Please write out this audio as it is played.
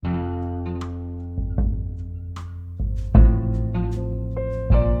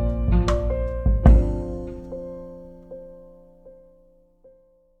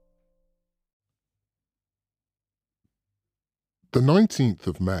The 19th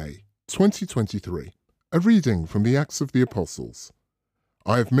of May, 2023, a reading from the Acts of the Apostles.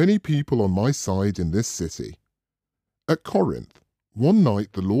 I have many people on my side in this city. At Corinth, one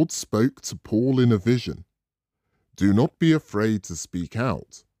night the Lord spoke to Paul in a vision. Do not be afraid to speak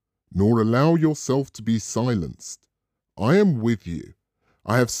out, nor allow yourself to be silenced. I am with you.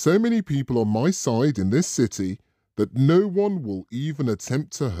 I have so many people on my side in this city that no one will even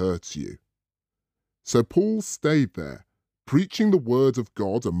attempt to hurt you. So Paul stayed there, preaching the word of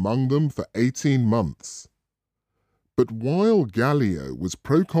God among them for 18 months. But while Gallio was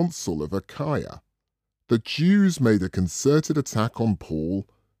proconsul of Achaia, the Jews made a concerted attack on Paul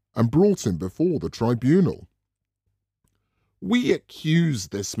and brought him before the tribunal. We accuse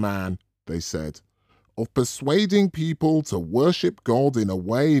this man, they said, of persuading people to worship God in a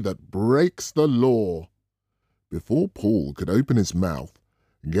way that breaks the law. Before Paul could open his mouth,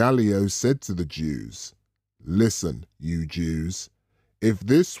 Gallio said to the Jews, Listen, you Jews, if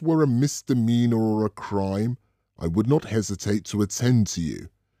this were a misdemeanor or a crime, I would not hesitate to attend to you.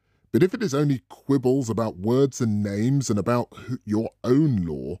 But if it is only quibbles about words and names and about your own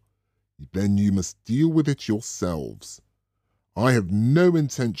law, then you must deal with it yourselves. I have no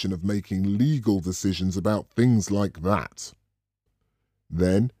intention of making legal decisions about things like that.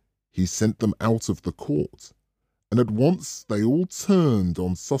 Then he sent them out of the court, and at once they all turned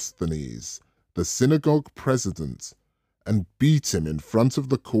on Sosthenes, the synagogue president, and beat him in front of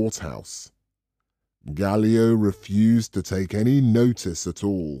the courthouse. Gallio refused to take any notice at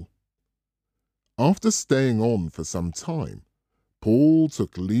all. After staying on for some time, Paul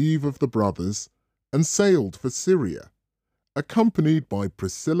took leave of the brothers and sailed for Syria, accompanied by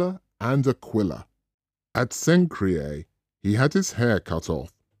Priscilla and Aquila. At Cenchreae, he had his hair cut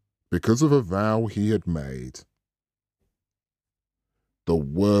off because of a vow he had made. The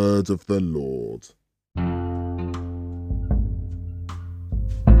word of the Lord.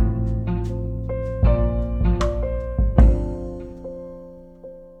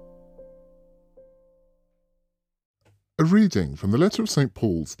 A reading from the letter of St.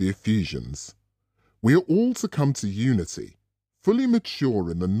 Paul to the Ephesians. We are all to come to unity, fully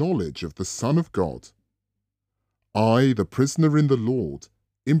mature in the knowledge of the Son of God. I, the prisoner in the Lord,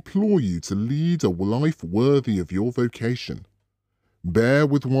 implore you to lead a life worthy of your vocation. Bear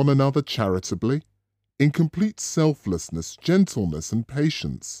with one another charitably, in complete selflessness, gentleness, and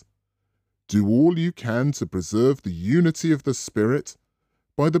patience. Do all you can to preserve the unity of the Spirit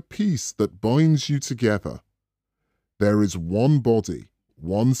by the peace that binds you together. There is one body,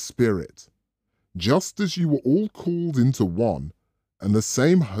 one Spirit, just as you were all called into one, and the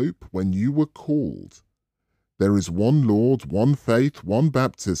same hope when you were called. There is one Lord, one faith, one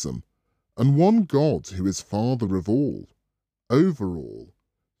baptism, and one God who is Father of all, over all,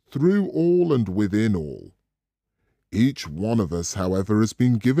 through all and within all. Each one of us, however, has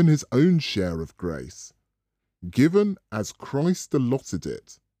been given his own share of grace, given as Christ allotted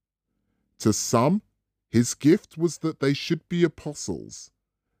it. To some, his gift was that they should be apostles,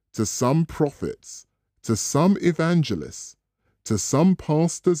 to some prophets, to some evangelists, to some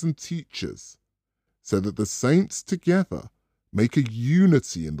pastors and teachers, so that the saints together make a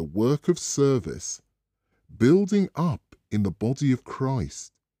unity in the work of service, building up in the body of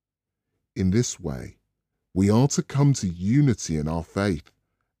Christ. In this way, we are to come to unity in our faith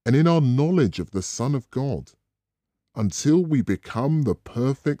and in our knowledge of the Son of God, until we become the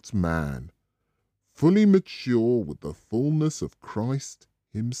perfect man, fully mature with the fullness of Christ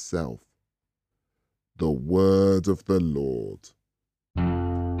himself. The word of the Lord.